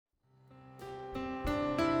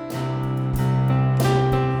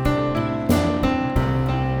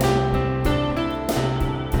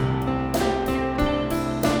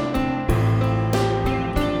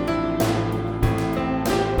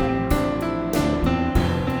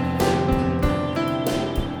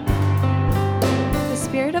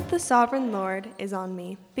of the sovereign Lord is on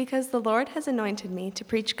me, because the Lord has anointed me to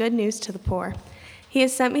preach good news to the poor. He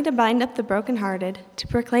has sent me to bind up the brokenhearted, to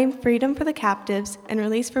proclaim freedom for the captives and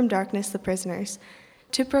release from darkness the prisoners,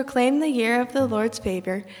 to proclaim the year of the Lord's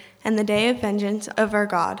favor and the day of vengeance of our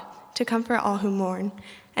God, to comfort all who mourn,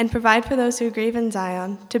 and provide for those who grieve in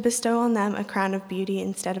Zion, to bestow on them a crown of beauty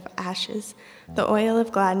instead of ashes, the oil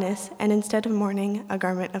of gladness, and instead of mourning, a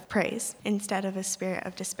garment of praise, instead of a spirit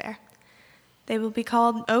of despair. They will be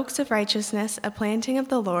called oaks of righteousness, a planting of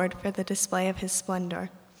the Lord for the display of his splendor.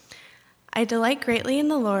 I delight greatly in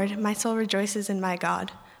the Lord, my soul rejoices in my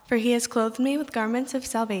God, for he has clothed me with garments of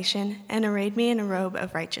salvation and arrayed me in a robe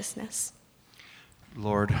of righteousness.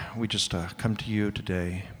 Lord, we just come to you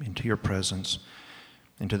today, into your presence,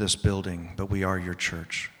 into this building, but we are your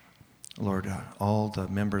church. Lord, all the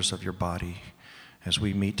members of your body, as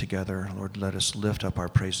we meet together, Lord, let us lift up our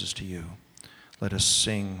praises to you. Let us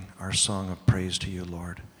sing our song of praise to you,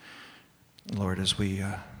 Lord. Lord, as we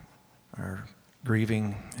are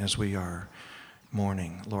grieving, as we are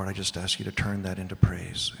mourning, Lord, I just ask you to turn that into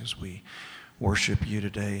praise as we worship you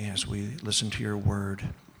today, as we listen to your word.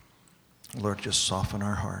 Lord, just soften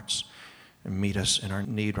our hearts and meet us in our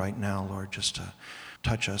need right now, Lord, just to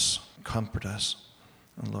touch us, comfort us.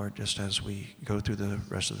 And Lord, just as we go through the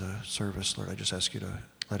rest of the service, Lord, I just ask you to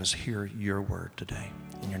let us hear your word today.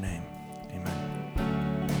 In your name, amen.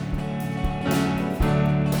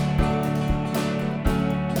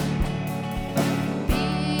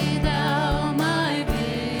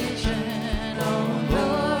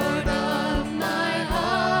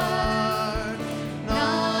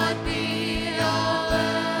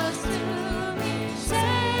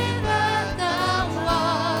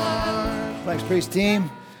 Thanks, praise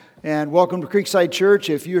team, and welcome to Creekside Church.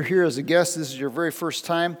 If you're here as a guest, this is your very first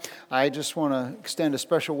time, I just want to extend a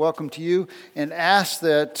special welcome to you and ask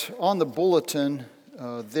that on the bulletin,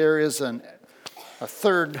 there is a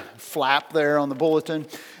third flap there on the bulletin.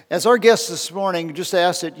 As our guest this morning, just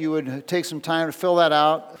ask that you would take some time to fill that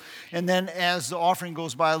out. And then as the offering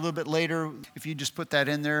goes by a little bit later, if you just put that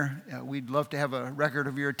in there, we'd love to have a record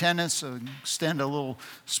of your attendance, so extend a little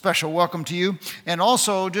special welcome to you. And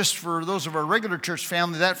also, just for those of our regular church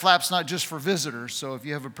family, that flap's not just for visitors. So if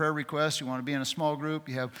you have a prayer request, you want to be in a small group,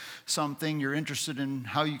 you have something you're interested in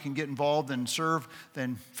how you can get involved and serve,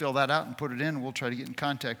 then fill that out and put it in, and we'll try to get in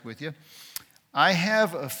contact with you. I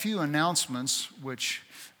have a few announcements, which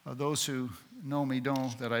those who know me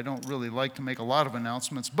know that I don't really like to make a lot of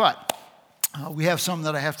announcements, but we have some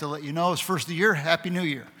that I have to let you know. It's first of the year. Happy New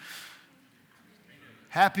Year.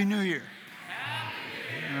 Happy New Year.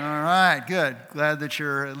 All right, good. Glad that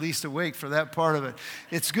you're at least awake for that part of it.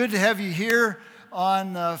 It's good to have you here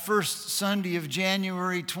on the first Sunday of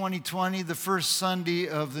January 2020, the first Sunday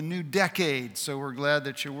of the new decade. So we're glad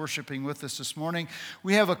that you're worshiping with us this morning.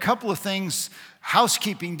 We have a couple of things,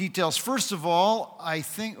 housekeeping details. First of all, I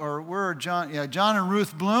think, or where are John? Yeah, John and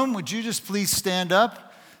Ruth Bloom, would you just please stand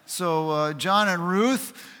up? So John and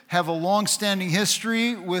Ruth have a long-standing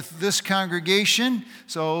history with this congregation.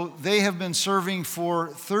 So they have been serving for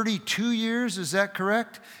 32 years, is that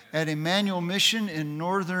correct? At Emmanuel Mission in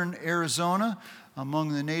northern Arizona, among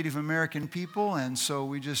the Native American people, and so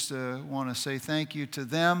we just want to say thank you to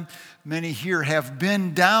them. Many here have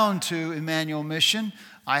been down to Emmanuel Mission.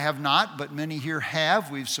 I have not, but many here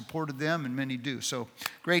have. We've supported them, and many do. So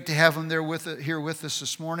great to have them there here with us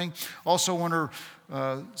this morning. Also want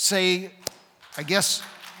to say, I guess,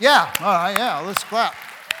 yeah, all right, yeah, let's clap.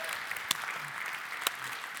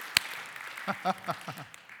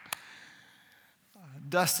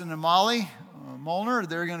 Dustin and Molly Molnar,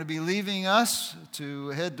 they're going to be leaving us to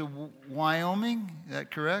head to Wyoming. Is that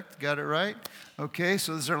correct? Got it right? Okay,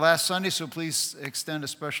 so this is our last Sunday, so please extend a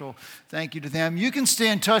special thank you to them. You can stay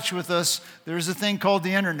in touch with us. There's a thing called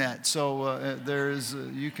the internet, so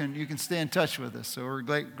you can stay in touch with us. So we're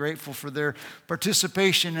grateful for their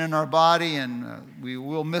participation in our body, and we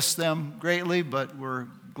will miss them greatly, but we're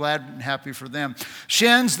glad and happy for them.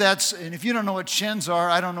 Shens, and if you don't know what shens are,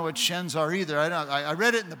 I don't know what shens are either. I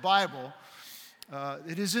read it in the Bible.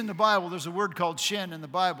 It is in the Bible. There's a word called shen in the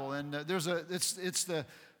Bible, and it's the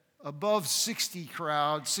above 60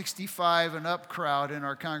 crowd, 65 and up crowd in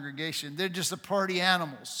our congregation. They're just the party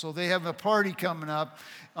animals. So they have a party coming up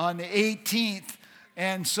on the 18th.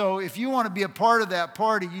 And so if you want to be a part of that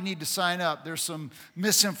party, you need to sign up. There's some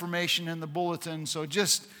misinformation in the bulletin, so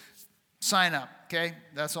just sign up, okay?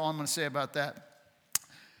 That's all I'm going to say about that.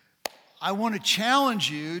 I want to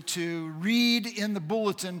challenge you to read in the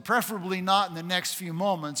bulletin, preferably not in the next few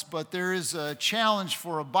moments, but there is a challenge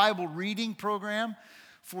for a Bible reading program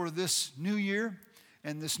for this new year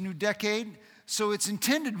and this new decade. So it's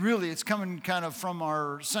intended, really, it's coming kind of from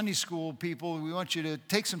our Sunday school people. We want you to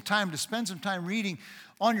take some time to spend some time reading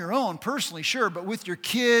on your own, personally, sure, but with your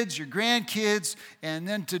kids, your grandkids, and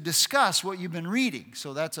then to discuss what you've been reading.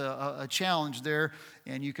 So that's a challenge there,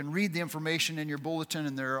 and you can read the information in your bulletin,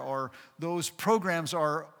 and those programs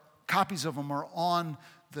copies of them are on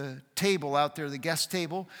the table out there, the guest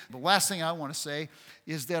table. The last thing I want to say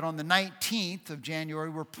is that on the 19th of January,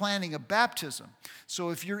 we're planning a baptism.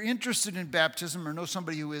 So if you're interested in baptism or know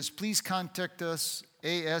somebody who is, please contact us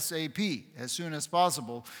ASAP, as soon as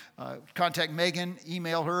possible. Contact Megan,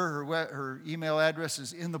 email her. Her email address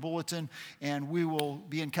is in the bulletin, and we will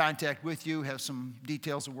be in contact with you, have some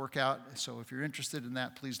details to work out. So if you're interested in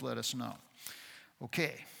that, please let us know.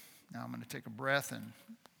 Okay, now I'm going to take a breath and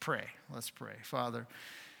pray. Let's pray. Father,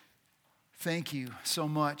 thank you so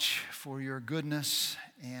much for your goodness,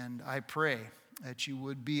 and I pray that you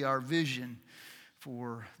would be our vision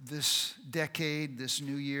for this decade, this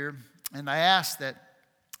new year. And I ask that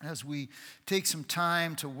as we take some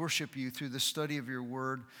time to worship you through the study of your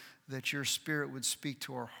word, that your Spirit would speak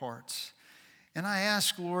to our hearts. And I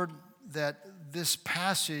ask, Lord, that this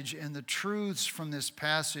passage and the truths from this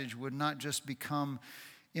passage would not just become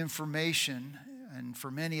information, and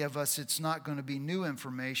for many of us it's not going to be new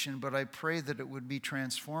information, but I pray that it would be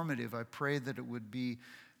transformative. I pray that it would be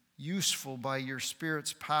useful by your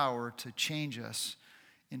Spirit's power to change us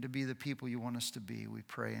and to be the people you want us to be. We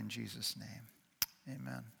pray in Jesus' name.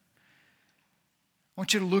 Amen. I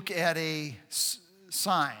want you to look at a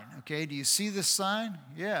sign, okay? Do you see this sign?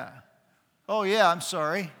 Yeah. Oh, yeah, I'm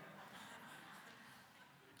sorry.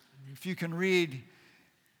 If you can read,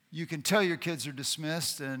 you can tell your kids are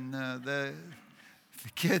dismissed, and if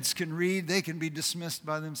the kids can read, they can be dismissed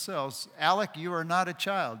by themselves. Alec, you are not a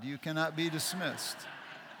child. You cannot be dismissed.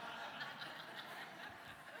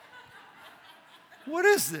 What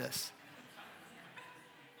is this?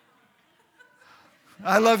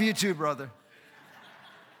 I love you too, brother.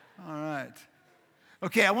 All right.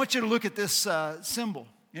 Okay, I want you to look at this symbol.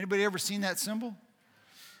 Anybody ever seen that symbol?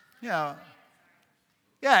 Yeah.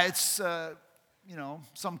 Yeah, it's,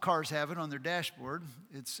 some cars have it on their dashboard.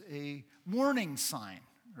 It's a warning sign,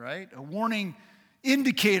 right? A warning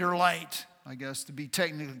indicator light, I guess, to be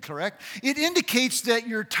technically correct. It indicates that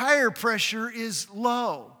your tire pressure is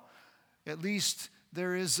low. At least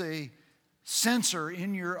there is a sensor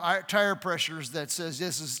in your tire pressures that says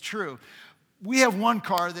this is true. We have one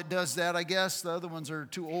car that does that, I guess. The other ones are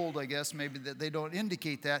too old, I guess, maybe that they don't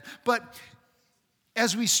indicate that. But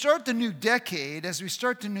as we start the new decade, as we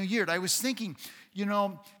start the new year, I was thinking,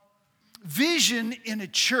 vision in a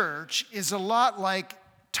church is a lot like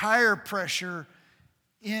tire pressure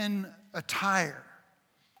in a tire.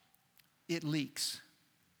 It leaks.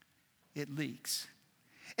 It leaks.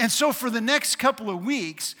 And so for the next couple of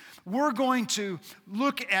weeks, we're going to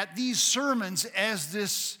look at these sermons as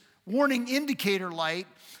this warning indicator light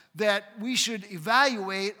that we should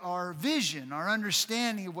evaluate our vision, our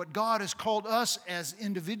understanding of what God has called us as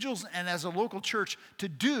individuals and as a local church to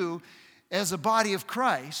do as a body of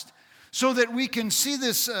Christ, so that we can see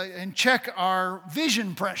this and check our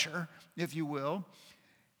vision pressure, if you will,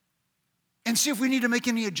 and see if we need to make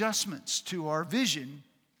any adjustments to our vision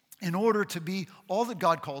in order to be all that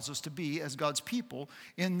God calls us to be as God's people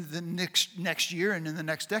in the next year and in the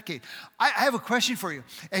next decade. I have a question for you.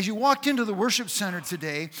 As you walked into the worship center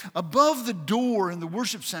today, above the door in the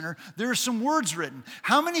worship center, there are some words written.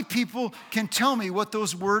 How many people can tell me what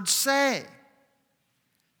those words say?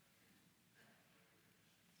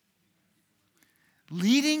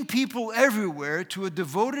 Leading people everywhere to a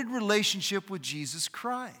devoted relationship with Jesus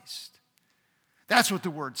Christ. That's what the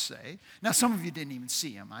words say. Now, some of you didn't even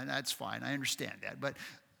see them. That's fine. I understand that. But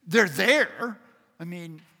they're there. I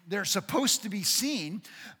mean, they're supposed to be seen.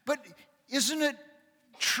 But isn't it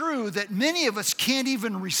true that many of us can't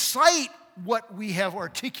even recite what we have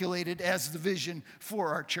articulated as the vision for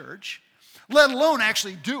our church, let alone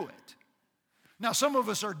actually do it? Now, some of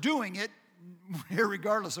us are doing it,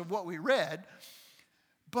 regardless of what we read.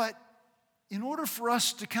 But in order for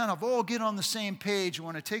us to kind of all get on the same page, we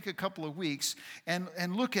want to take a couple of weeks and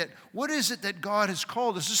look at what is it that God has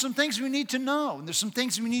called us. There's some things we need to know, and there's some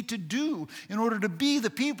things we need to do in order to be the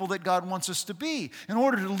people that God wants us to be, in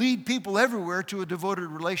order to lead people everywhere to a devoted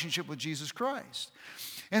relationship with Jesus Christ.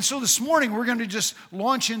 And so this morning, we're going to just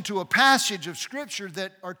launch into a passage of Scripture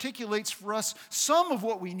that articulates for us some of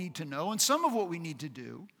what we need to know and some of what we need to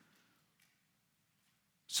do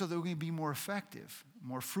so that we can be more effective,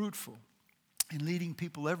 more fruitful in leading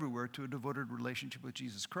people everywhere to a devoted relationship with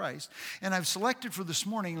Jesus Christ. And I've selected for this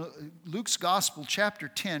morning Luke's Gospel, chapter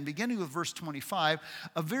 10, beginning with verse 25,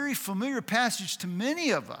 a very familiar passage to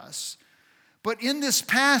many of us, But in this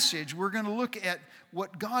passage, we're going to look at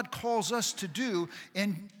what God calls us to do.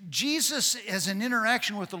 And Jesus has an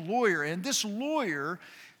interaction with a lawyer, and this lawyer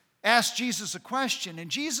asked Jesus a question,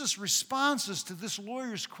 and Jesus' responses to this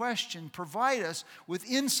lawyer's question provide us with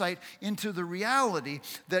insight into the reality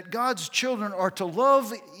that God's children are to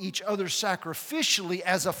love each other sacrificially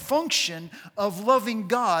as a function of loving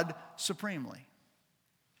God supremely.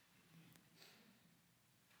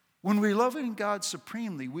 When we're loving God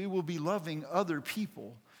supremely, we will be loving other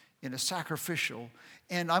people in a sacrificial,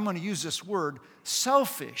 and I'm going to use this word,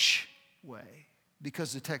 selfish way,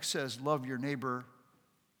 because the text says, love your neighbor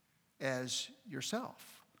as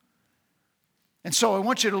yourself. And so I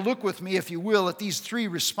want you to look with me, if you will, at these three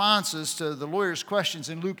responses to the lawyer's questions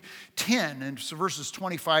in Luke 10 and verses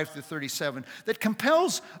 25 through 37 that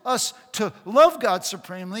compels us to love God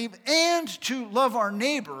supremely and to love our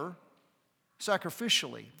neighbor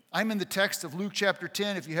sacrificially. I'm in the text of Luke chapter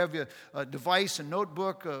 10. If you have a device, a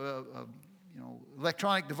notebook,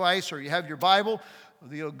 electronic device, or you have your Bible,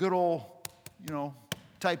 the good old,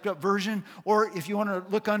 typed up version, or if you want to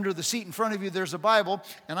look under the seat in front of you, there's a Bible,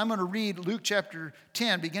 and I'm going to read Luke chapter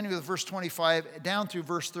 10, beginning with verse 25, down through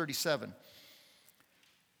verse 37.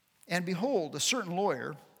 And behold, a certain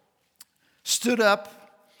lawyer stood up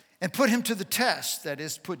and put him to the test, that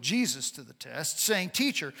is, put Jesus to the test, saying,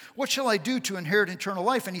 Teacher, what shall I do to inherit eternal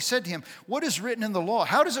life? And he said to him, What is written in the law?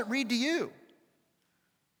 How does it read to you?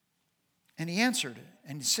 And he answered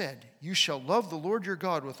and he said, You shall love the Lord your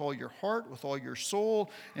God with all your heart, with all your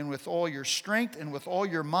soul, and with all your strength, and with all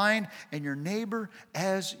your mind, and your neighbor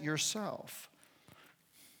as yourself.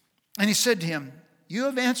 And he said to him, You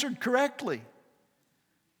have answered correctly.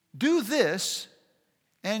 Do this,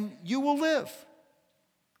 and you will live.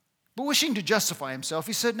 But wishing to justify himself,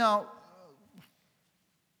 he said, Now,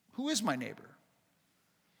 who is my neighbor?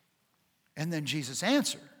 And then Jesus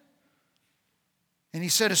answered. And he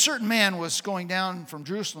said, A certain man was going down from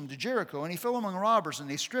Jerusalem to Jericho, and he fell among robbers, and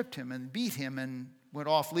they stripped him and beat him and went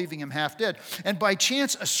off, leaving him half dead. And by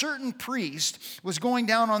chance, a certain priest was going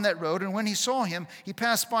down on that road, and when he saw him, he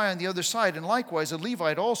passed by on the other side. And likewise, a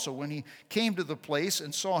Levite also, when he came to the place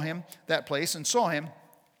and saw him,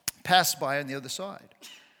 passed by on the other side.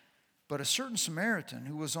 But a certain Samaritan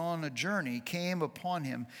who was on a journey came upon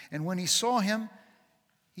him, and when he saw him,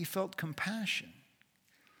 he felt compassion.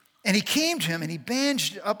 And he came to him, and he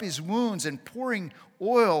bandaged up his wounds, and pouring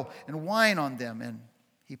oil and wine on them. And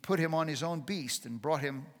he put him on his own beast, and brought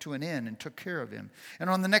him to an inn, and took care of him. And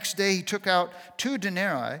on the next day he took out 2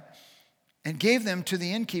 denarii, and gave them to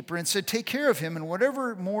the innkeeper, and said, Take care of him, and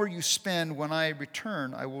whatever more you spend when I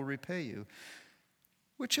return, I will repay you.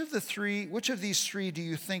 Which of these three do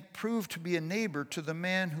you think proved to be a neighbor to the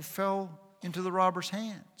man who fell into the robber's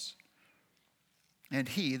hands? And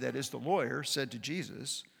he, that is the lawyer, said to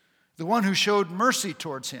Jesus, The one who showed mercy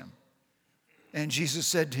towards him. And Jesus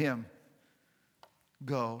said to him,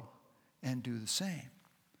 Go and do the same.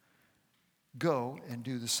 Go and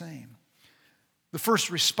do the same. The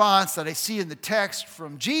first response that I see in the text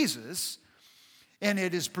from Jesus, and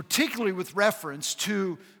it is particularly with reference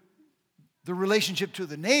to the relationship to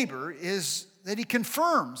the neighbor, is that he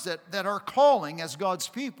confirms that our calling as God's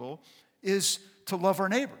people is to love our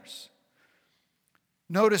neighbors.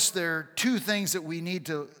 Notice there are 2 things that we need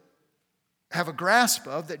to have a grasp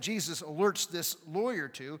of that Jesus alerts this lawyer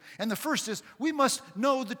to. And the first is we must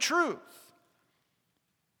know the truth.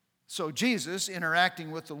 So Jesus,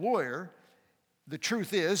 interacting with the lawyer, the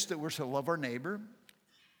truth is that we're to love our neighbor,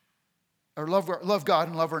 or love God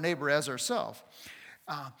and love our neighbor as ourselves.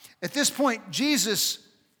 At this point, Jesus'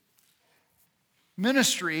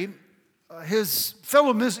 ministry, his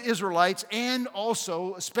fellow Israelites, and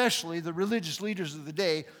also especially the religious leaders of the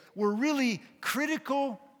day, were really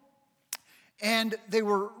critical, and they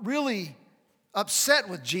were really upset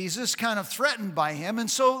with Jesus, kind of threatened by him,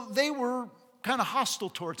 and so they were kind of hostile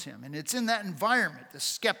towards him. And it's in that environment, the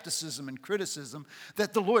skepticism and criticism,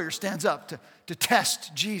 that the lawyer stands up to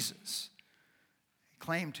test Jesus. He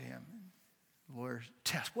claimed to him, lawyer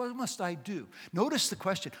test, what must I do? Notice the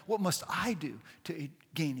question, what must I do to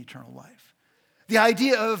gain eternal life? The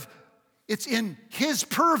idea of it's in his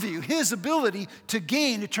purview, his ability to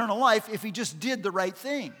gain eternal life if he just did the right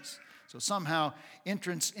things. So somehow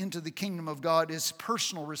entrance into the kingdom of God is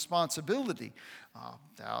personal responsibility.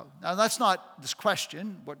 Now that's not this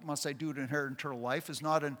question, what must I do to inherit eternal life, is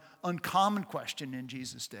not an uncommon question in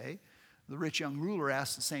Jesus' day. The rich young ruler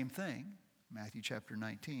asked the same thing, Matthew chapter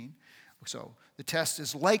 19. So the test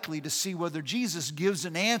is likely to see whether Jesus gives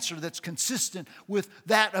an answer that's consistent with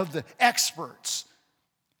that of the experts.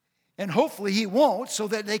 And hopefully he won't, so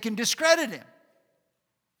that they can discredit him.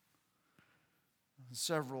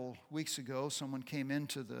 several weeks ago, someone came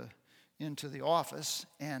into the office,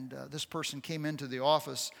 and this person came into the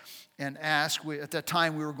office and asked. At that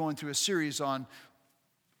time, we were going through a series on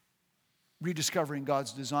rediscovering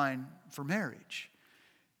God's design for marriage,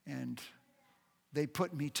 and they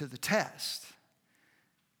put me to the test.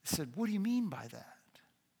 They said, "What do you mean by that?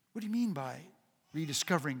 What do you mean by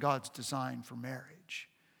rediscovering God's design for marriage?"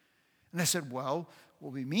 And I said, "Well,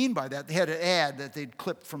 what we mean by that," they had an ad that they'd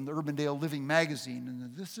clipped from the Urbandale Living magazine,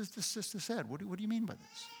 and this ad. What do you mean by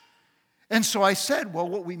this? And so I said, well,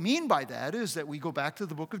 what we mean by that is that we go back to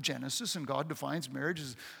the book of Genesis, and God defines marriage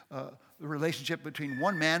as the relationship between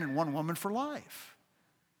one man and one woman for life.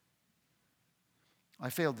 I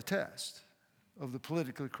failed the test of the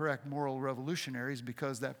politically correct moral revolutionaries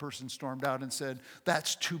because that person stormed out and said,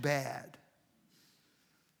 "That's too bad."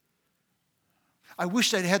 I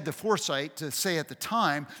wish I'd had the foresight to say at the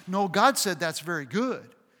time, no, God said that's very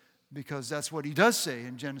good, because that's what he does say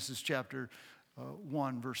in Genesis chapter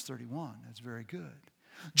 1, verse 31. That's very good.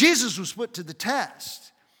 Jesus was put to the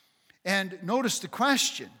test. And notice the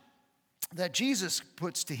question that Jesus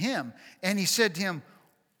puts to him. And he said to him,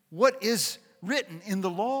 "What is written in the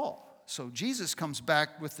law?" So Jesus comes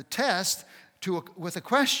back with the test with a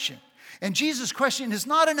question. And Jesus' question is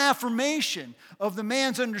not an affirmation of the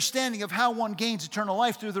man's understanding of how one gains eternal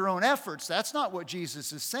life through their own efforts. That's not what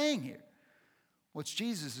Jesus is saying here. What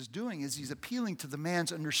Jesus is doing is he's appealing to the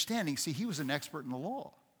man's understanding. See, he was an expert in the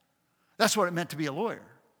law. That's what it meant to be a lawyer.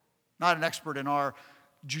 Not an expert in our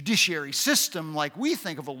judiciary system like we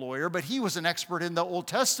think of a lawyer, but he was an expert in the Old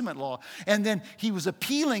Testament law. And then he was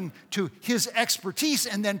appealing to his expertise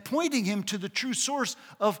and then pointing him to the true source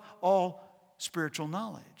of all spiritual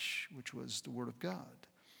knowledge, which was the Word of God.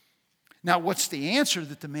 Now, what's the answer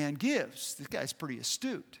that the man gives? This guy's pretty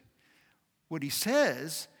astute. What he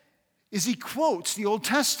says is he quotes the Old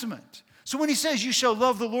Testament. So when he says, "You shall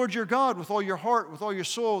love the Lord your God with all your heart, with all your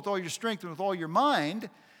soul, with all your strength, and with all your mind,"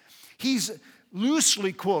 he's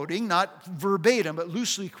loosely quoting, not verbatim, but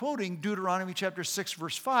loosely quoting Deuteronomy chapter 6,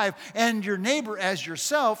 verse 5, and your neighbor as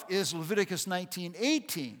yourself is Leviticus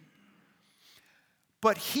 19:18.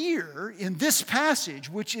 But here, in this passage,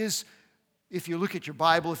 which is, if you look at your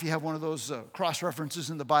Bible, if you have one of those cross-references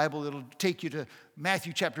in the Bible, it'll take you to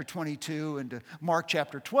Matthew chapter 22 and to Mark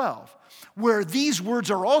chapter 12, where these words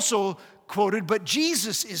are also quoted, but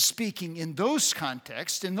Jesus is speaking in those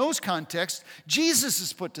contexts. In those contexts, Jesus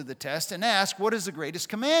is put to the test and asked, "What is the greatest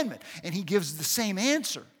commandment?" And he gives the same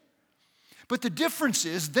answer. But the difference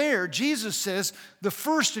is there, Jesus says, the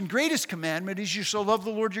first and greatest commandment is you shall love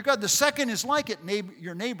the Lord your God. The second is like it,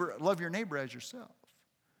 love your neighbor as yourself.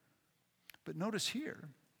 But notice here,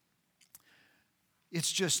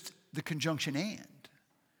 it's just the conjunction "and."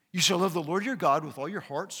 You shall love the Lord your God with all your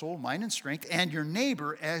heart, soul, mind, and strength, and your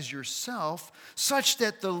neighbor as yourself, such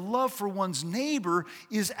that the love for one's neighbor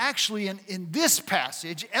is actually, in this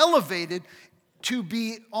passage, elevated to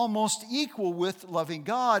be almost equal with loving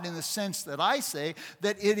God, in the sense that I say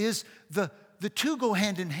that it is the two go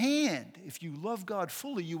hand in hand. If you love God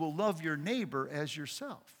fully, you will love your neighbor as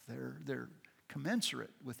yourself. They're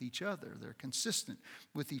commensurate with each other. They're consistent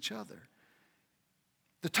with each other.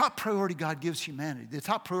 The top priority God gives humanity, the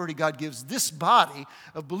top priority God gives this body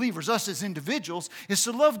of believers, us as individuals, is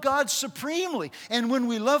to love God supremely. And when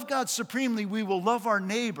we love God supremely, we will love our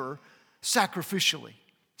neighbor sacrificially,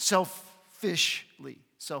 selfishly,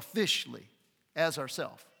 as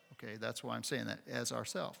ourself. Okay, that's why I'm saying that, as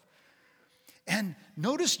ourself. And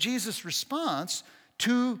notice Jesus' response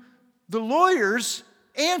to the lawyer's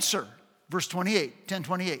answer. Verse 28,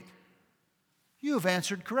 10:28. You have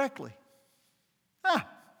answered correctly.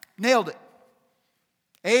 Nailed it.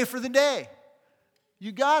 A for the day.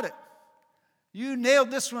 You got it. You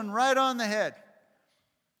nailed this one right on the head.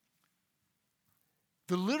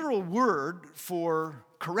 The literal word for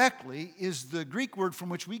correctly is the Greek word from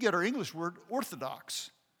which we get our English word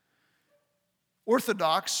orthodox.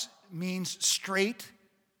 Orthodox means straight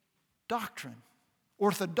doctrine.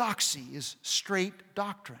 Orthodoxy is straight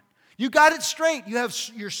doctrine. You got it straight.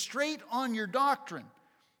 You're straight on your doctrine.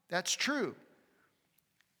 That's true.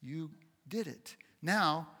 You did it.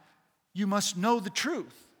 Now, you must know the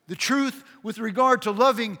truth. The truth with regard to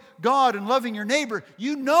loving God and loving your neighbor.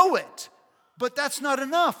 You know it. But that's not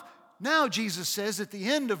enough. Now Jesus says at the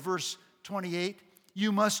end of verse 28,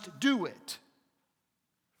 you must do it.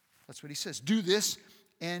 That's what he says. Do this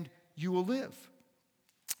and you will live.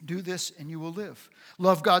 Do this and you will live.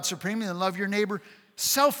 Love God supremely and love your neighbor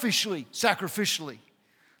selfishly, sacrificially.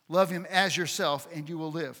 Love him as yourself and you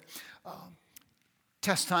will live.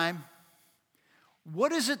 Test time.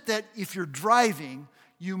 What is it that if you're driving,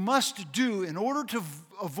 you must do in order to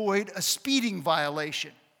avoid a speeding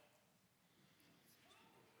violation.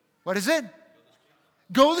 What is it?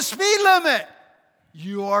 Go the speed limit.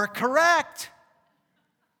 You are correct.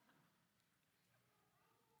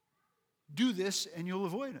 Do this and you'll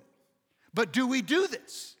avoid it. But do we do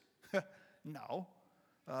this? No.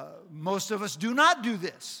 Most of us do not do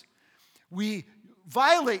this. We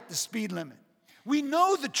violate the speed limit. We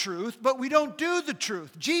know the truth, but we don't do the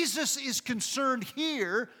truth. Jesus is concerned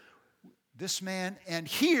here, this man, and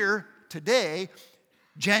here today,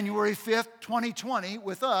 January 5th, 2020,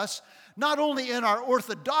 with us, not only in our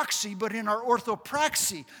orthodoxy, but in our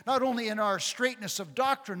orthopraxy, not only in our straightness of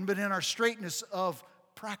doctrine, but in our straightness of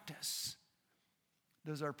practice.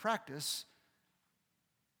 Does our practice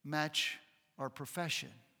match our profession?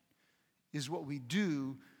 Is what we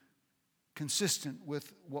do consistent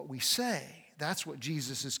with what we say? That's what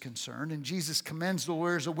Jesus is concerned. And Jesus commends the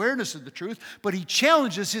lawyer's awareness of the truth, but he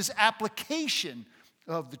challenges his application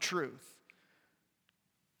of the truth.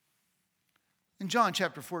 In John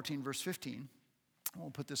chapter 14, verse 15, I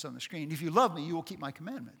won't put this on the screen. If you love me, you will keep my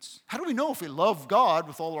commandments. How do we know if we love God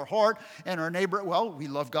with all our heart and our neighbor? Well, we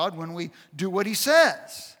love God when we do what he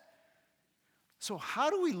says. So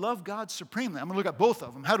how do we love God supremely? I'm going to look at both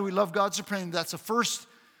of them. How do we love God supremely? That's the first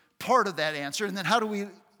part of that answer. And then how do we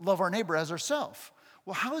love our neighbor as ourselves?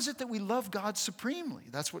 Well, how is it that we love God supremely?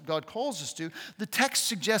 That's what God calls us to. The text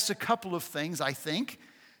suggests a couple of things, I think.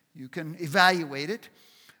 You can evaluate it.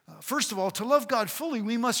 First of all, to love God fully,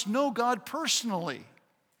 we must know God personally.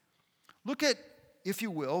 Look at, if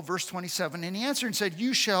you will, verse 27. And he answered and said,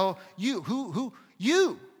 you. Who?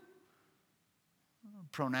 You.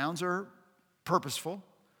 Pronouns are purposeful.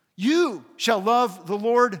 You shall love the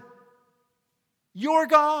Lord your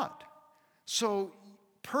God. So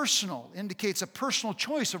personal indicates a personal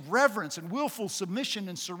choice of reverence and willful submission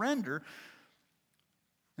and surrender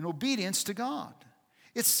and obedience to God.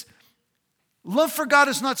 Love for God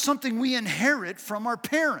is not something we inherit from our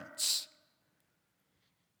parents.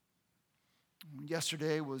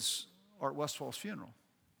 Yesterday was Art Westfall's funeral.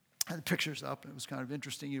 I had the pictures up, and it was kind of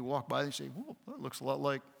interesting. You walk by and you say, whoa, that looks a lot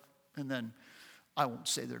like, and then I won't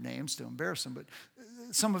say their names to embarrass them, but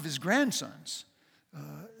some of his grandsons.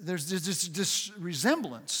 There's this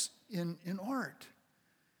resemblance in Art.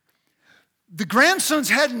 The grandsons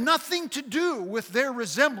had nothing to do with their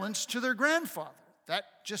resemblance to their grandfather.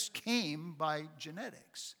 That just came by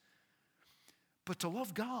genetics. But to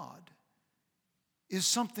love God is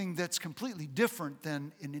something that's completely different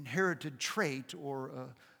than an inherited trait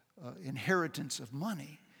or inheritance of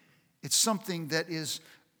money. It's something that is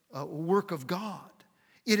a work of God.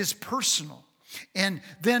 It is personal. And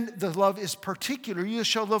then the love is particular. You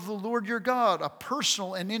shall love the Lord your God, a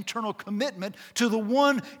personal and internal commitment to the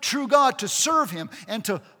one true God, to serve him and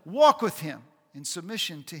to walk with him in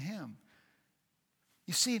submission to him.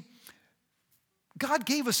 You see, God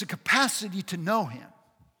gave us a capacity to know him.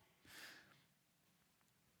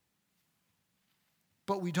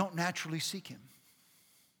 But we don't naturally seek him.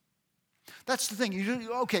 That's the thing.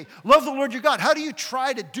 Okay, love the Lord your God. How do you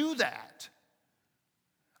try to do that?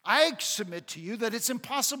 I submit to you that it's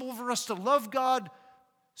impossible for us to love God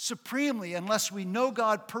supremely unless we know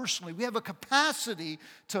God personally. We have a capacity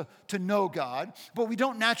to know God, but we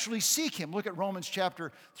don't naturally seek him. Look at Romans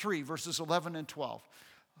chapter 3, verses 11 and 12.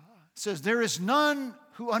 It says, there is none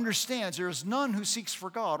who understands, there is none who seeks for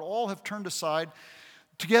God. All have turned aside.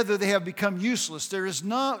 Together they have become useless. There is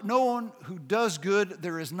no one who does good.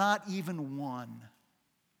 There is not even one.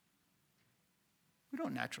 We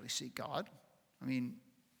don't naturally seek God. I mean,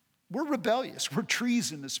 we're rebellious. We're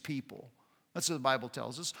treasonous people. That's what the Bible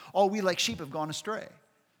tells us. All we like sheep have gone astray.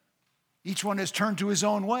 Each one has turned to his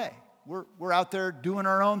own way. We're out there doing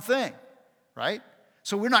our own thing, right?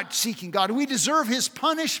 So we're not seeking God. We deserve his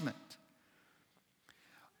punishment.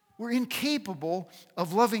 We're incapable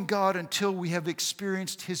of loving God until we have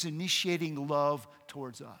experienced his initiating love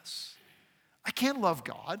towards us. I can't love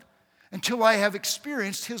God until I have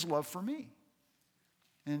experienced his love for me.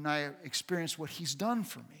 And I experienced what he's done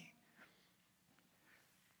for me.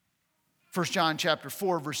 1 John chapter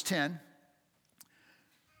 4, verse 10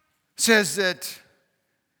 says that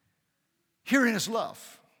herein is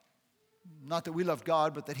love. Not that we loved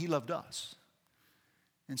God, but that he loved us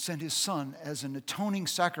and sent his son as an atoning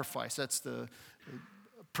sacrifice. That's the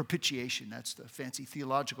propitiation. That's the fancy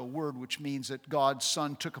theological word, which means that God's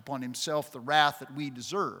son took upon himself the wrath that we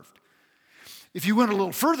deserved. If you went a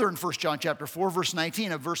little further in 1 John chapter 4, verse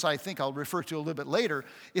 19, a verse I think I'll refer to a little bit later,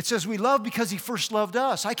 it says we love because he first loved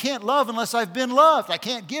us. I can't love unless I've been loved. I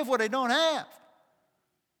can't give what I don't have.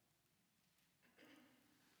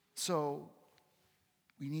 So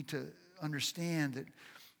we need to understand that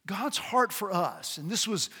God's heart for us, and this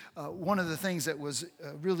was one of the things that was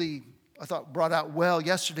really, I thought, brought out well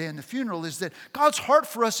yesterday in the funeral, is that God's heart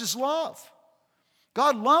for us is love.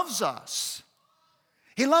 God loves us.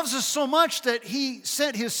 He loves us so much that He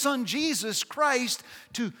sent His Son, Jesus Christ,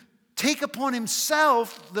 to take upon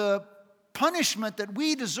Himself the punishment that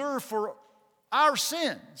we deserve for our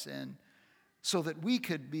sins, and so that we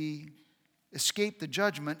could escape the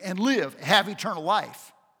judgment and have eternal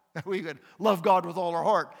life. That we could love God with all our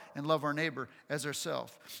heart and love our neighbor as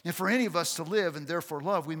ourselves. And for any of us to live and therefore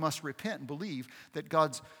love, we must repent and believe that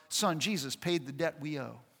God's Son, Jesus, paid the debt we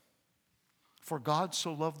owe. For God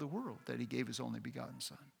so loved the world that He gave His only begotten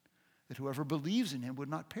Son, that whoever believes in Him would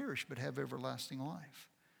not perish but have everlasting life.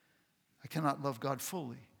 I cannot love God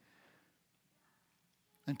fully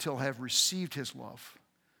until I have received His love.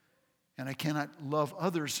 And I cannot love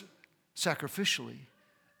others sacrificially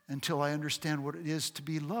until I understand what it is to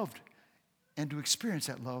be loved and to experience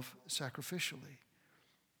that love sacrificially.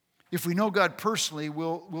 If we know God personally,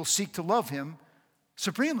 we'll seek to love Him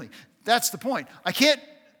supremely. That's the point. I can't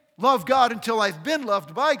love God until I've been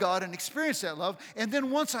loved by God and experienced that love. And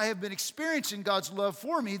then once I have been experiencing God's love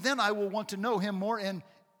for me, then I will want to know Him more and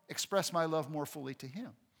express my love more fully to Him.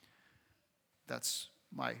 That's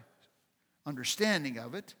my understanding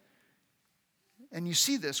of it. And you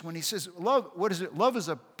see this when he says love. What is it? Love is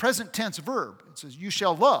a present tense verb. It says you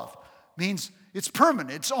shall love. Means it's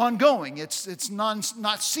permanent. It's ongoing. It's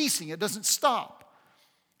not ceasing. It doesn't stop.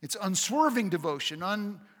 It's unswerving devotion,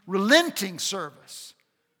 unrelenting service,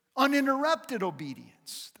 uninterrupted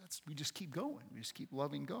obedience. We just keep going. We just keep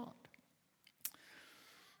loving God.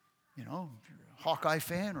 You know, if you're a Hawkeye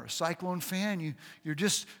fan or a Cyclone fan, you're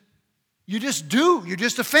just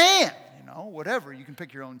a fan. You know, whatever. You can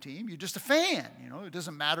pick your own team. You're just a fan. You know, it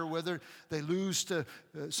doesn't matter whether they lose to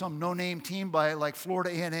some no-name team by like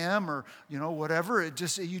Florida A&M or, you know, whatever. You're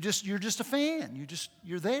just a fan.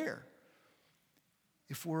 You're there.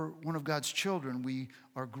 If we're one of God's children, we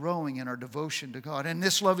are growing in our devotion to God. And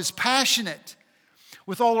this love is passionate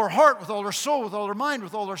with all our heart, with all our soul, with all our mind,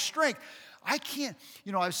 with all our strength. I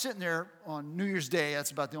was sitting there on New Year's Day.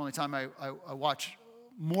 That's about the only time I watch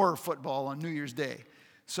more football on New Year's Day.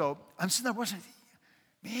 So I'm sitting there watching,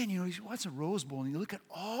 man, you watch the Rose Bowl and you look at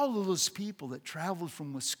all of those people that traveled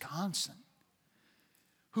from Wisconsin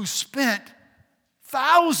who spent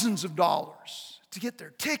thousands of dollars to get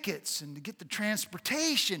their tickets and to get the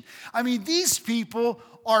transportation. I mean, these people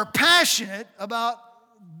are passionate about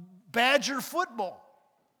Badger football,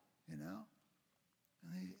 you know.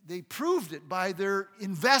 They proved it by their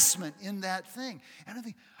investment in that thing. And I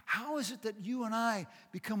think, how is it that you and I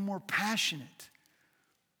become more passionate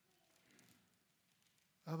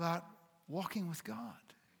about walking with God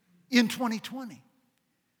in 2020?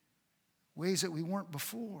 Ways that we weren't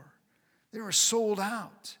before. They were sold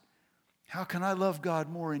out. How can I love God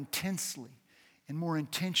more intensely and more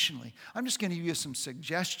intentionally? I'm just going to give you some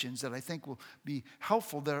suggestions that I think will be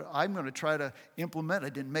helpful that I'm going to try to implement. I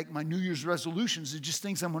didn't make my New Year's resolutions. They're just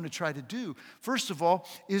things I'm going to try to do. First of all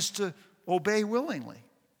is to obey willingly.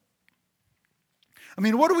 I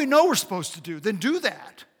mean, what do we know we're supposed to do? Then do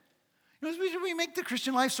that. You know, we make the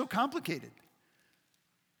Christian life so complicated.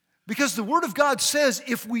 Because the Word of God says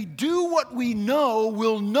if we do what we know,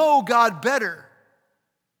 we'll know God better.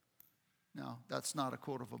 Now, that's not a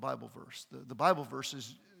quote of a Bible verse. The Bible verse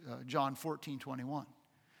is John 14:21.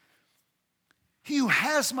 He who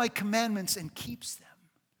has my commandments and keeps them,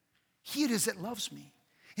 he it is that loves me.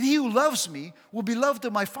 And he who loves me will be loved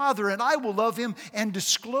of my Father, and I will love him and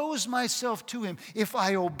disclose myself to him. If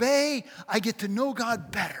I obey, I get to know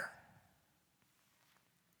God better.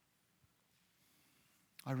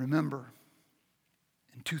 I remember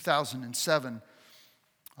in 2007,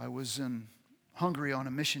 I was in Hungary on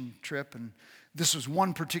a mission trip, and this was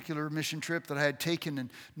one particular mission trip that I had taken, and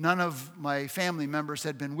none of my family members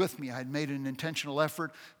had been with me. I had made an intentional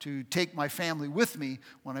effort to take my family with me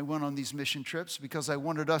when I went on these mission trips because I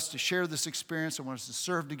wanted us to share this experience. I wanted us to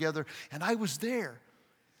serve together, and I was there.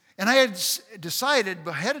 And I had decided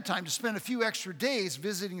ahead of time to spend a few extra days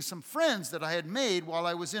visiting some friends that I had made while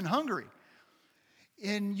I was in Hungary.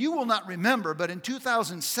 And you will not remember, but in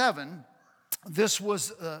 2007, this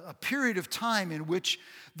was a period of time in which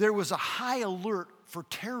there was a high alert for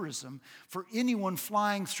terrorism for anyone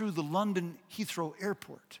flying through the London Heathrow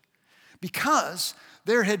Airport, because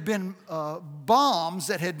there had been bombs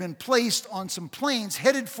that had been placed on some planes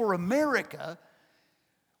headed for America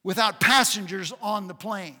without passengers on the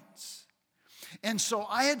planes. And so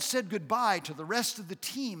I had said goodbye to the rest of the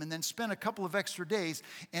team and then spent a couple of extra days,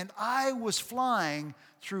 and I was flying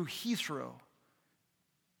through Heathrow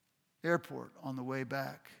Airport on the way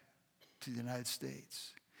back to the United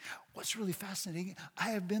States. What's really fascinating, I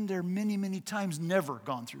have been there many, many times, never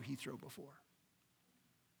gone through Heathrow before.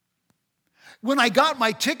 When I got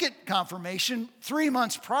my ticket confirmation 3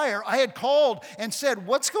 months prior, I had called and said,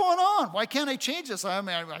 what's going on? Why can't I change this? I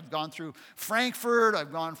mean, I've gone through Frankfurt,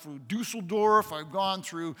 I've gone through Dusseldorf, I've gone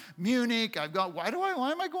through Munich,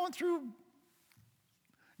 why am I going through?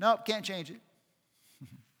 Nope, can't change it.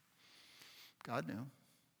 God knew.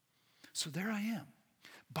 So there I am,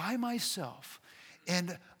 by myself.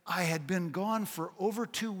 And I had been gone for over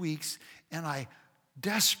 2 weeks, and I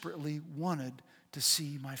desperately wanted to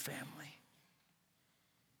see my family.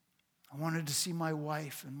 I wanted to see my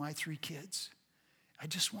wife and my 3 kids. I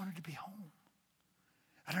just wanted to be home.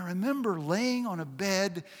 And I remember laying on a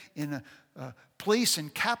bed in a place in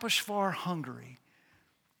Kaposvár, Hungary,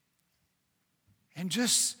 and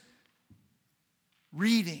just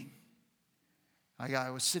reading. I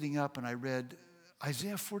was sitting up and I read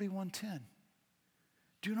Isaiah 41:10.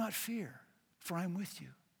 Do not fear, for I am with you.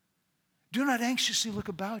 Do not anxiously look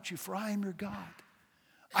about you, for I am your God.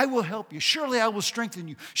 I will help you. Surely I will strengthen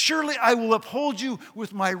you. Surely I will uphold you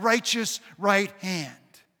with my righteous right hand.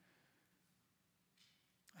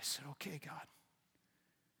 I said, okay, God,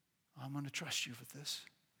 I'm going to trust you with this.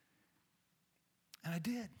 And I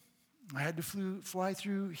did. I had to fly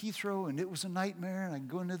through Heathrow, and it was a nightmare, and I can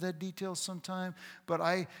go into that detail sometime. But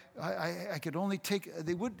I could only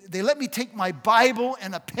they let me take my Bible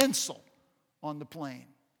and a pencil on the plane.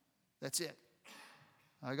 That's it.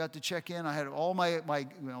 I got to check in. I had all my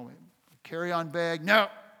carry-on bag. No, it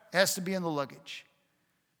has to be in the luggage.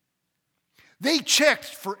 They checked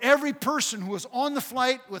for every person who was on the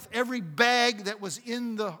flight with every bag that was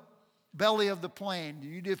in the belly of the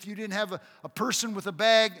plane. If you didn't have a person with a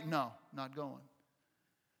bag, no, not going.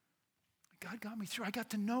 God got me through. I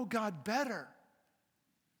got to know God better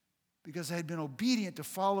because I had been obedient to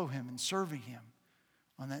follow Him and serving Him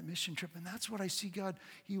on that mission trip. And that's what I see God,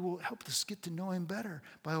 He will help us get to know Him better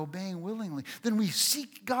by obeying willingly. Then we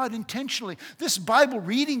seek God intentionally. This Bible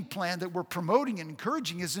reading plan that we're promoting and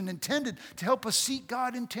encouraging is intended to help us seek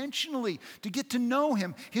God intentionally, to get to know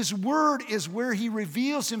Him. His Word is where He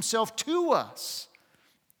reveals Himself to us.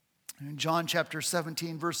 In John chapter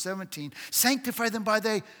 17, verse 17, sanctify them by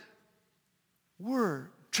Thy word,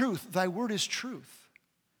 truth. Thy word is truth.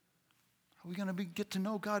 Are we going to get to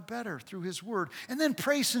know God better through His Word? And then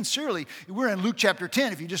pray sincerely. We're in Luke chapter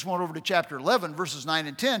 10. If you just went over to chapter 11, verses 9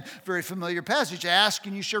 and 10, very familiar passage. Ask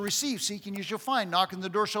and you shall receive. Seek and you shall find. Knock and the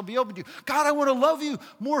door shall be opened to you. God, I want to love you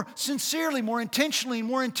more sincerely, more intentionally, and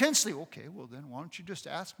more intensely. Okay, well then why don't you just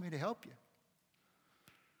ask me to help you?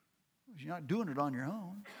 You're not doing it on your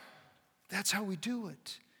own. That's how we do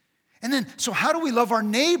it. And then, so how do we love our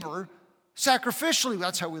neighbor sacrificially?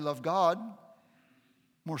 That's how we love God.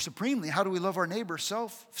 More supremely, how do we love our neighbor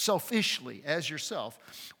selfishly, as yourself?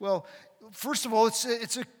 Well, first of all, it's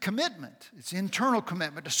a commitment. It's an internal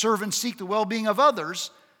commitment to serve and seek the well-being of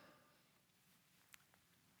others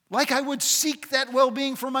like I would seek that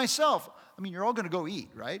well-being for myself. I mean, you're all going to go eat,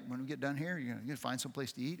 right? When we get done here, you're going to find some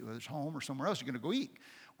place to eat, whether it's home or somewhere else, you're going to go eat.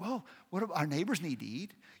 Well, what our neighbors need to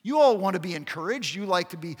eat. You all want to be encouraged. You like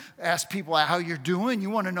to ask people how you're doing. You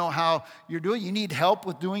want to know how you're doing. You need help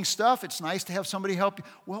with doing stuff. It's nice to have somebody help you.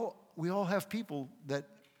 Well, we all have people that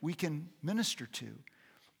we can minister to.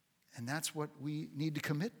 And that's what we need to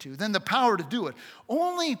commit to. Then the power to do it.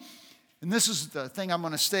 Only, and this is the thing I'm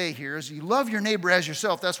going to say here, is you love your neighbor as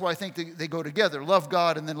yourself. That's why I think they go together. Love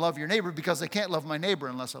God and then love your neighbor, because I can't love my neighbor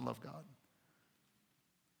unless I love God.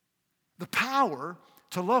 The power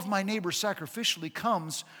to love my neighbor sacrificially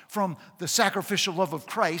comes from the sacrificial love of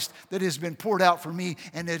Christ that has been poured out for me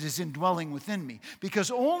and that is indwelling within me.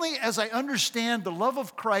 Because only as I understand the love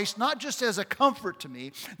of Christ, not just as a comfort to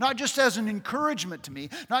me, not just as an encouragement to me,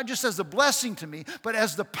 not just as a blessing to me, but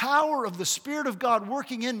as the power of the Spirit of God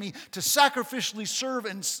working in me to sacrificially serve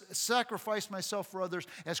and sacrifice myself for others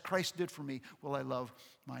as Christ did for me, will I love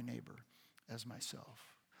my neighbor as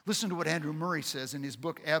myself. Listen to what Andrew Murray says in his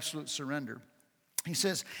book, Absolute Surrender. He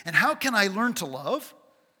says, and how can I learn to love?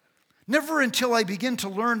 Never until I begin to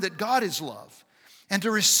learn that God is love and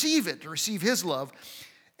to receive it, to receive His love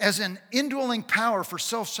as an indwelling power for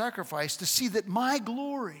self-sacrifice, to see that my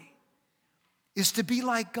glory is to be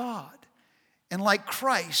like God and like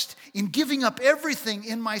Christ in giving up everything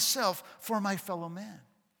in myself for my fellow man.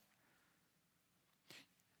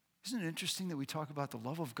 Isn't it interesting that we talk about the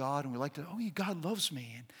love of God and we like to, oh, yeah, God loves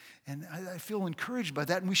me. And I feel encouraged by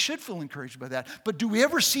that, and we should feel encouraged by that. But do we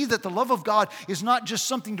ever see that the love of God is not just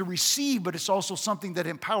something to receive, but it's also something that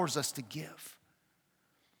empowers us to give?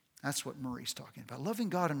 That's what Murray's talking about. Loving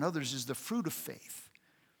God and others is the fruit of faith.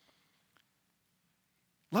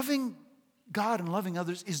 Loving God and loving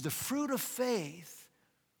others is the fruit of faith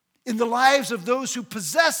in the lives of those who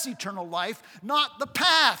possess eternal life, not the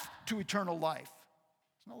path to eternal life.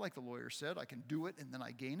 It's not like the lawyer said, I can do it and then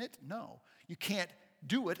I gain it. No, you can't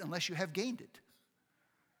do it unless you have gained it.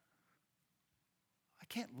 I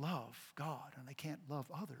can't love God and I can't love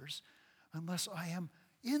others unless I am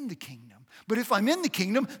in the kingdom. But if I'm in the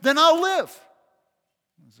kingdom, then I'll live.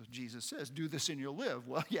 So Jesus says, do this and you'll live.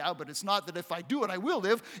 Well, yeah, but it's not that if I do it, I will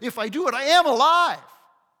live. If I do it, I am alive.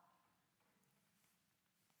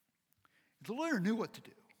 The lawyer knew what to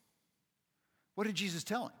do. What did Jesus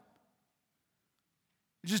tell him?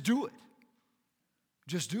 Just do it.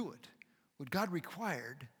 Just do it. What God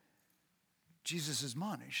required, Jesus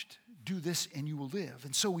admonished, do this and you will live.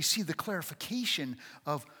 And so we see the clarification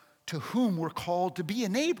of to whom we're called to be a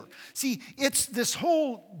neighbor. See, it's this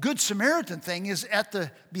whole Good Samaritan thing is at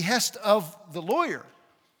the behest of the lawyer.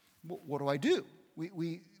 What do I do?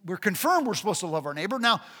 We're confirmed we're supposed to love our neighbor.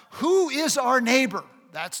 Now, who is our neighbor?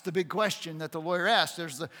 That's the big question that the lawyer asked.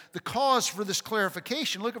 There's the cause for this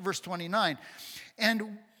clarification. Look at verse 29.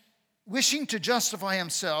 And wishing to justify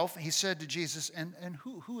himself, he said to Jesus, and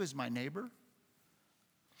who is my neighbor?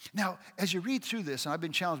 Now, as you read through this, and I've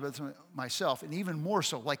been challenged by this myself, and even more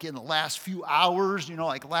so, like in the last few hours,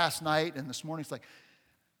 like last night and this morning, it's like,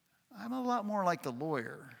 I'm a lot more like the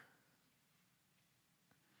lawyer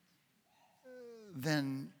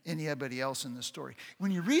than anybody else in the story. When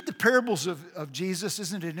you read the parables of Jesus,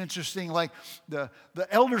 isn't it interesting? Like the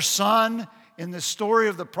elder son in the story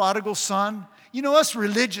of the prodigal son. Us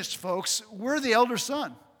religious folks, we're the elder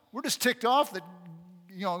son. We're just ticked off that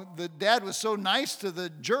the dad was so nice to the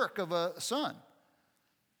jerk of a son.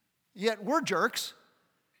 Yet we're jerks,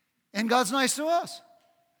 and God's nice to us.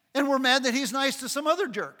 And we're mad that he's nice to some other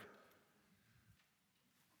jerk.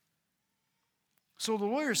 So the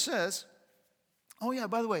lawyer says, oh yeah,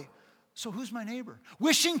 by the way, so who's my neighbor?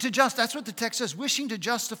 That's what the text says, wishing to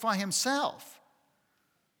justify himself.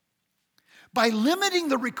 By limiting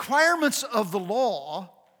the requirements of the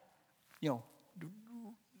law,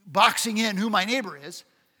 boxing in who my neighbor is,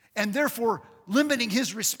 and therefore limiting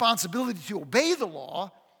his responsibility to obey the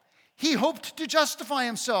law, he hoped to justify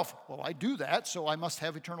himself. Well, I do that, so I must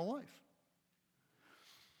have eternal life.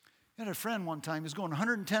 I had a friend one time, he was going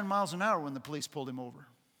 110 miles an hour when the police pulled him over.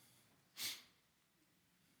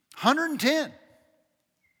 110.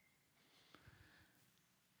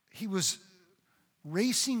 He was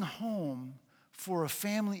racing home for a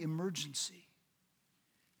family emergency.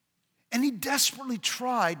 And he desperately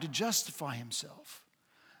tried to justify himself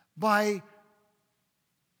by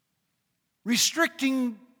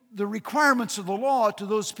restricting the requirements of the law to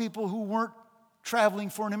those people who weren't traveling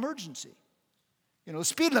for an emergency. The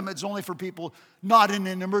speed limit's only for people not in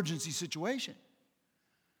an emergency situation.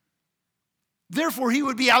 Therefore, he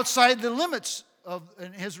would be outside the limits of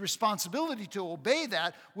his responsibility to obey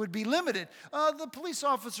that would be limited. The police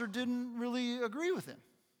officer didn't really agree with him.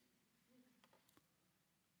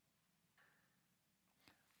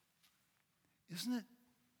 Isn't it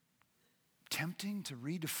tempting to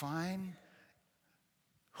redefine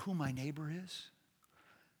who my neighbor is?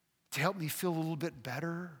 To help me feel a little bit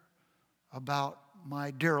better about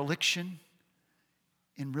my dereliction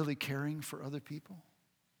in really caring for other people?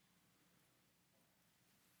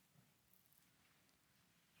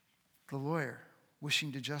 The lawyer,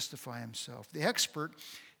 wishing to justify himself. The expert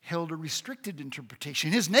held a restricted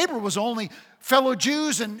interpretation. His neighbor was only fellow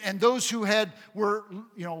Jews and those who were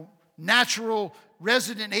natural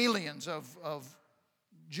resident aliens of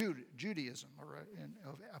Judaism or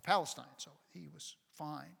of Palestine. So he was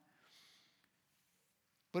fine.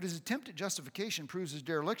 But his attempt at justification proves his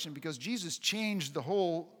dereliction because Jesus changed the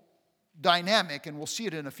whole dynamic, and we'll see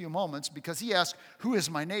it in a few moments, because he asked, who is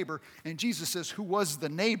my neighbor? And Jesus says, who was the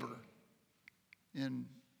neighbor? In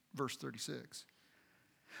verse 36.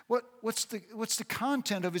 What's the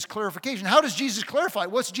content of his clarification? How does Jesus clarify?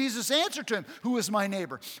 What's Jesus' answer to him? Who is my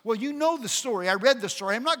neighbor? Well, you know the story. I read the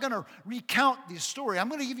story. I'm not going to recount the story. I'm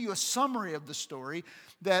going to give you a summary of the story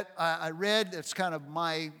that I read. It's kind of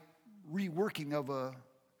my reworking of a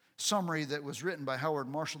summary that was written by Howard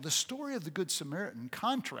Marshall. The story of the Good Samaritan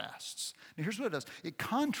contrasts. Now, here's what it does. It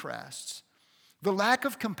contrasts the lack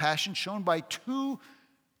of compassion shown by two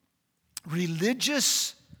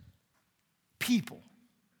religious people.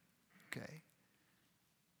 Okay.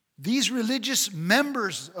 These religious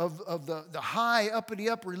members of the high,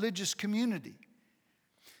 uppity-up religious community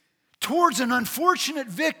towards an unfortunate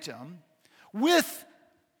victim with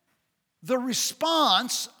the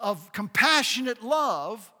response of compassionate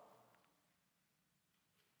love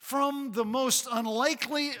from the most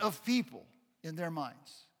unlikely of people in their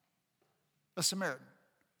minds, a Samaritan.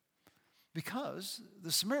 because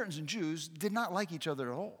the Samaritans and Jews did not like each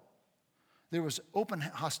other at all. There was open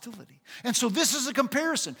hostility. And so this is a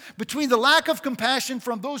comparison between the lack of compassion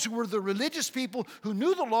from those who were the religious people who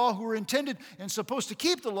knew the law, who were intended and supposed to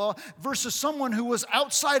keep the law, versus someone who was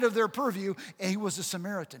outside of their purview, and he was a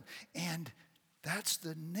Samaritan. And that's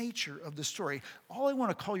the nature of the story. All I want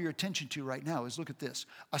to call your attention to right now is look at this.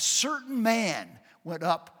 A certain man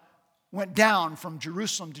went down from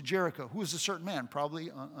Jerusalem to Jericho. Who was a certain man?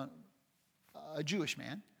 Probably a Jewish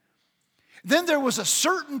man. Then there was a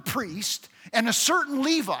certain priest and a certain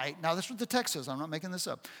Levite. Now, that's what the text says. I'm not making this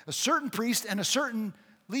up. A certain priest and a certain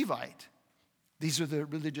Levite. These are the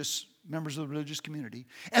religious members of the religious community.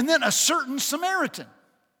 And then a certain Samaritan.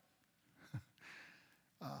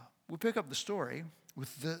 We'll pick up the story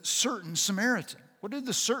with the certain Samaritan. What did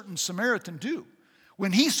the certain Samaritan do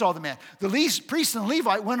when he saw the man? The priest and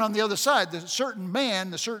Levite went on the other side. The certain man,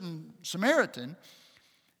 the certain Samaritan,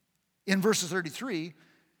 in verses 33,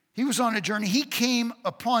 he was on a journey. He came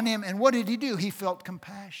upon him, and what did he do? He felt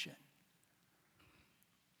compassion.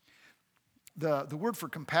 The word for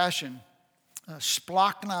compassion,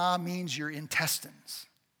 splachna, means your intestines.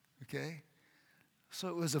 Okay? So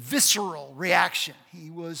it was a visceral reaction. He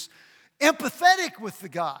was empathetic with the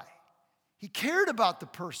guy. He cared about the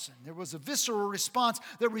person. There was a visceral response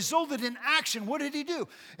that resulted in action. What did he do?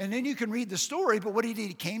 And then you can read the story, but what he did,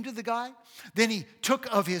 he came to the guy. Then he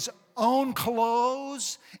took of his own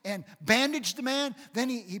clothes and bandaged the man. Then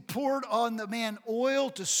he poured on the man oil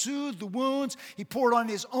to soothe the wounds. He poured on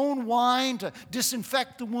his own wine to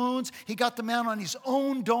disinfect the wounds. He got the man on his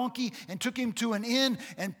own donkey and took him to an inn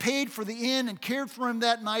and paid for the inn and cared for him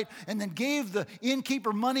that night, and then gave the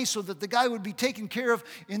innkeeper money so that the guy would be taken care of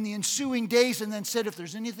in the ensuing days, and then said, if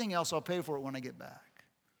there's anything else, I'll pay for it when I get back.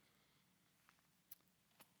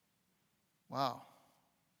 Wow.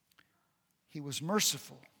 He was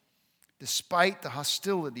merciful despite the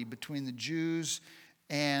hostility between the Jews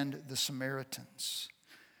and the Samaritans.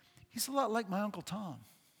 He's a lot like my Uncle Tom.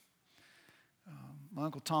 My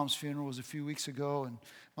Uncle Tom's funeral was a few weeks ago, and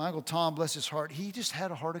my Uncle Tom, bless his heart, he just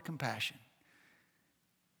had a heart of compassion.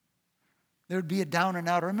 There would be a down and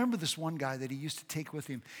out. I remember this one guy that he used to take with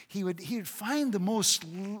him. He would find the most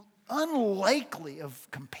unlikely of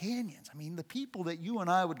companions. I mean, the people that you and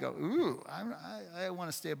I would go, ooh, I want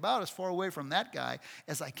to stay about as far away from that guy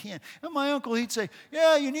as I can. And my uncle, he'd say,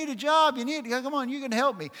 yeah, you need a job. Come on, you can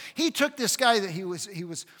help me. He took this guy that he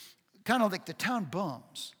was kind of like the town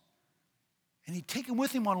bums. And he'd take him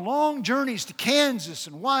with him on long journeys to Kansas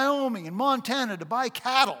and Wyoming and Montana to buy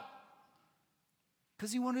cattle.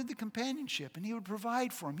 Because he wanted the companionship, and he would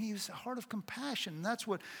provide for him. He was a heart of compassion, and that's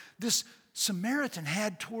what this Samaritan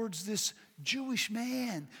had towards this Jewish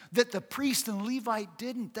man that the priest and Levite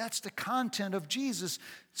didn't. That's the content of Jesus'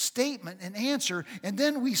 statement and answer. And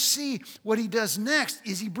then we see what he does next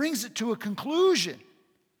is he brings it to a conclusion,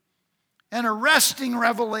 an arresting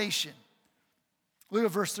revelation. Look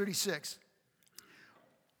at verse 36.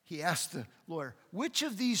 He asked the lawyer, which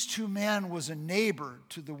of these two men was a neighbor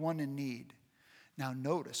to the one in need? Now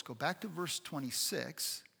notice, go back to verse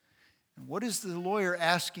 26. And what is the lawyer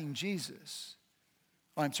asking Jesus?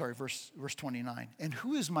 Oh, I'm sorry, verse 29. And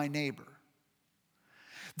who is my neighbor?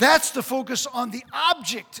 That's the focus on the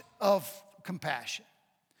object of compassion.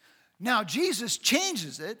 Now Jesus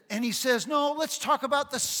changes it and he says, no, let's talk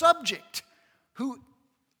about the subject who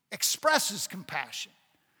expresses compassion.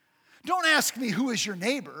 Don't ask me who is your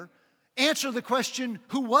neighbor. Answer the question,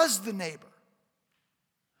 who was the neighbor?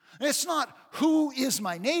 It's not who is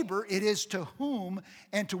my neighbor, it is to whom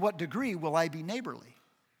and to what degree will I be neighborly.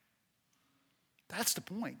 That's the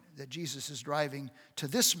point that Jesus is driving to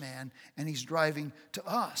this man, and he's driving to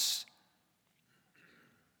us.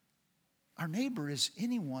 Our neighbor is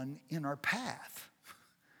anyone in our path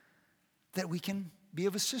that we can be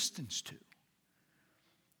of assistance to.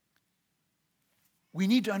 We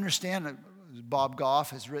need to understand, as Bob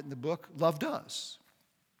Goff has written the book, love does.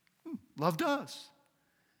 Love does.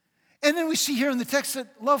 And then we see here in the text that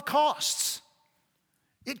love costs.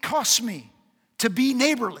 It costs me to be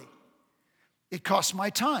neighborly. It costs my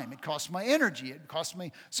time. It costs my energy. It costs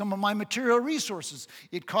me some of my material resources.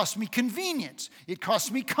 It costs me convenience. It costs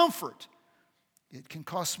me comfort. It can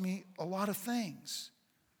cost me a lot of things.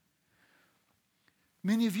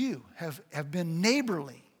 Many of you have been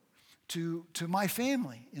neighborly to my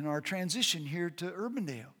family in our transition here to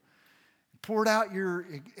Urbandale. Poured out your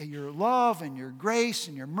love and your grace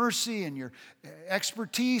and your mercy and your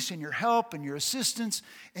expertise and your help and your assistance,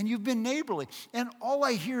 and you've been neighborly. And all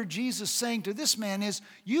I hear Jesus saying to this man is,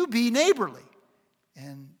 you be neighborly.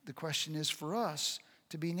 And the question is for us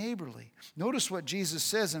to be neighborly. Notice what Jesus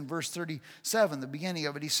says in verse 37, the beginning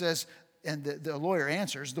of it. He says, and the lawyer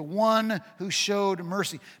answers, the one who showed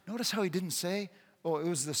mercy. Notice how he didn't say, oh, it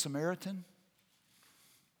was the Samaritan.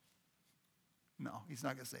 No, he's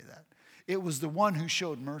not going to say that. It was the one who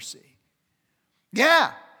showed mercy.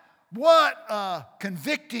 Yeah, what a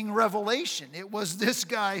convicting revelation. It was this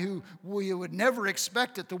guy who we would never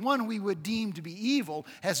expect it. The one we would deem to be evil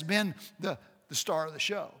has been the star of the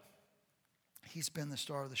show. He's been the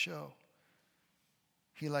star of the show.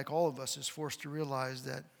 He, like all of us, is forced to realize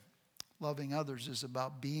that loving others is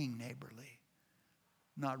about being neighborly,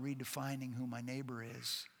 not redefining who my neighbor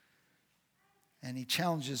is. And he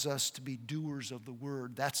challenges us to be doers of the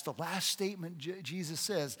word. That's the last statement Jesus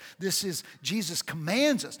says. Jesus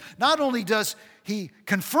commands us. Not only does he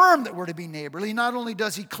confirm that we're to be neighborly, not only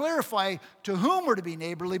does he clarify to whom we're to be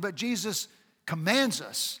neighborly, but Jesus commands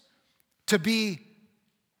us to be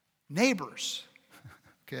neighbors,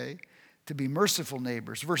 okay? To be merciful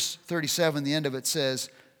neighbors. Verse 37, the end of it says,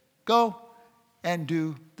 go and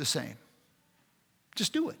do the same.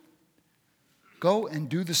 Just do it. Go and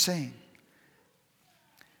do the same.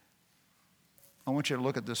 I want you to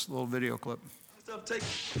look at this little video clip.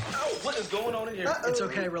 What is going on in here? It's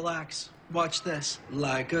okay, relax. Watch this.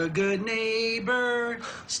 Like a good neighbor,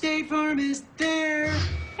 State Farm is there.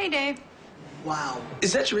 Hey, Dave. Wow.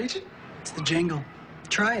 Is that your agent? It's the jingle.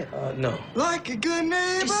 Try it. No. Like a good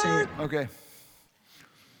neighbor. Just say it. Okay.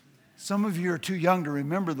 Some of you are too young to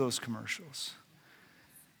remember those commercials.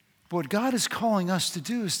 But what God is calling us to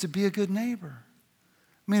do is to be a good neighbor.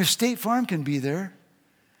 I mean, if State Farm can be there,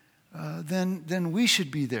 then we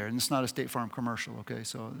should be there. And it's not a State Farm commercial, okay?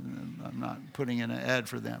 So I'm not putting in an ad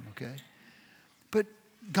for them, okay? But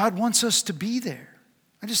God wants us to be there.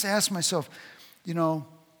 I just ask myself,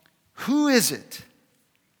 who is it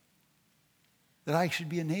that I should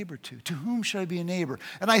be a neighbor to? To whom should I be a neighbor?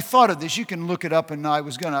 And I thought of this. You can look it up, and I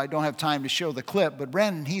don't have time to show the clip, but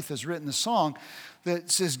Brandon Heath has written a song that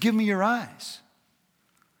says, give me your eyes.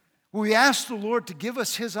 We ask the Lord to give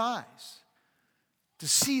us his eyes, to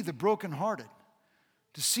see the brokenhearted,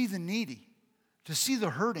 to see the needy, to see the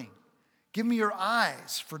hurting. Give me your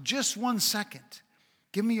eyes for just 1 second.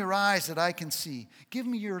 Give me your eyes that I can see. Give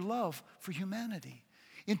me your love for humanity.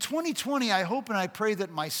 In 2020, I hope and I pray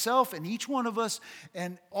that myself and each one of us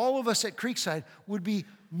and all of us at Creekside would be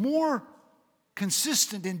more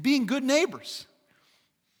consistent in being good neighbors.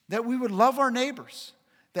 That we would love our neighbors.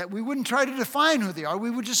 That we wouldn't try to define who they are.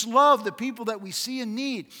 We would just love the people that we see in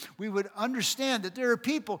need. We would understand that there are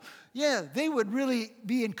people, they would really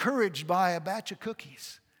be encouraged by a batch of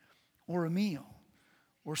cookies or a meal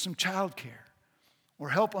or some childcare or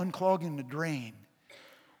help unclogging the drain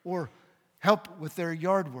or help with their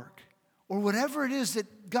yard work or whatever it is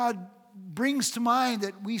that God brings to mind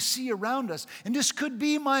that we see around us. And this could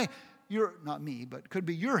be not me, but could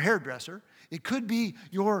be your hairdresser. It could be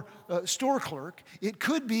your store clerk. It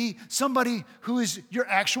could be somebody who is your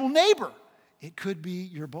actual neighbor. It could be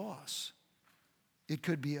your boss. It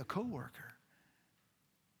could be a coworker.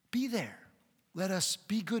 Be there. Let us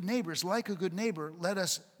be good neighbors. Like a good neighbor, let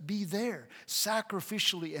us be there.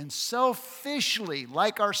 Sacrificially and selfishly,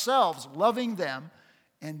 like ourselves, loving them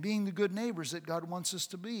and being the good neighbors that God wants us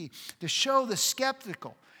to be. To show the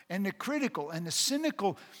skeptical and the critical and the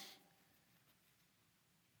cynical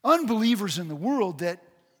unbelievers in the world that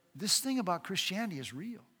this thing about Christianity is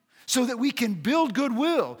real. So that we can build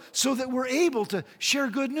goodwill, so that we're able to share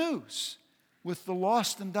good news with the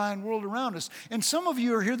lost and dying world around us. And some of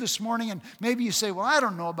you are here this morning and maybe you say, well, I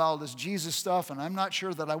don't know about all this Jesus stuff and I'm not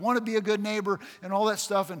sure that I want to be a good neighbor and all that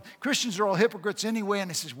stuff. And Christians are all hypocrites anyway.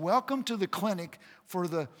 And it says, welcome to the clinic for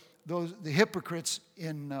the hypocrites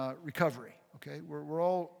in recovery. Okay, we're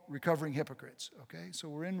all recovering hypocrites. Okay, so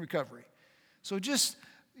we're in recovery. So just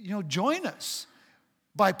join us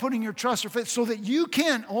by putting your trust or faith so that you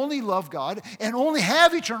can only love God and only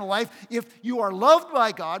have eternal life. If you are loved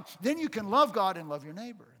by God, then you can love God and love your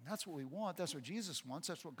neighbor. And that's what we want. That's what Jesus wants.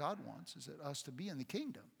 That's what God wants, is that us to be in the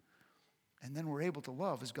kingdom. And then we're able to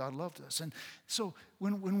love as God loved us. And so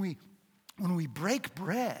when we break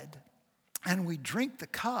bread and we drink the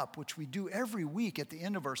cup, which we do every week at the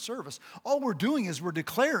end of our service, all we're doing is we're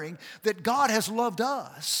declaring that God has loved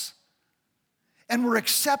us. And we're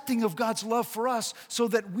accepting of God's love for us so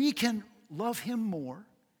that we can love him more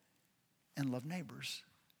and love neighbors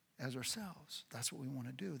as ourselves. That's what we want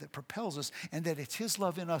to do. That propels us, and that it's his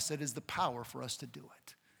love in us that is the power for us to do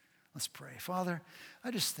it. Let's pray. Father,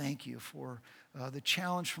 I just thank you for the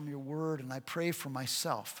challenge from your word, and I pray for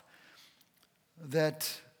myself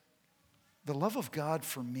that the love of God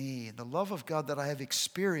for me, the love of God that I have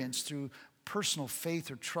experienced through personal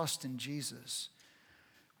faith or trust in Jesus,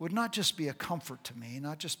 would not just be a comfort to me,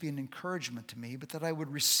 not just be an encouragement to me, but that I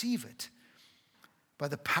would receive it by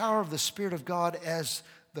the power of the Spirit of God as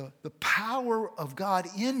the power of God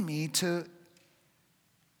in me to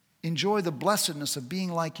enjoy the blessedness of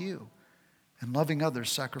being like you and loving others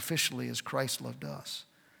sacrificially as Christ loved us,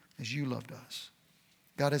 as you loved us.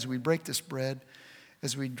 God, as we break this bread,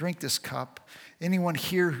 as we drink this cup, anyone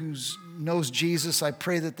here who knows Jesus, I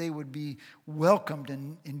pray that they would be welcomed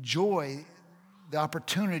and enjoy the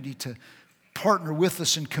opportunity to partner with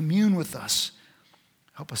us and commune with us.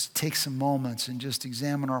 Help us take some moments and just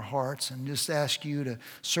examine our hearts and just ask you to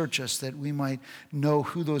search us that we might know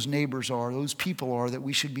who those neighbors are, those people are that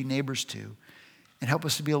we should be neighbors to. And help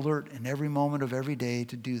us to be alert in every moment of every day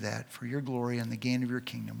to do that for your glory and the gain of your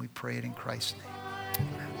kingdom. We pray it in Christ's name.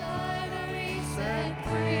 Amen.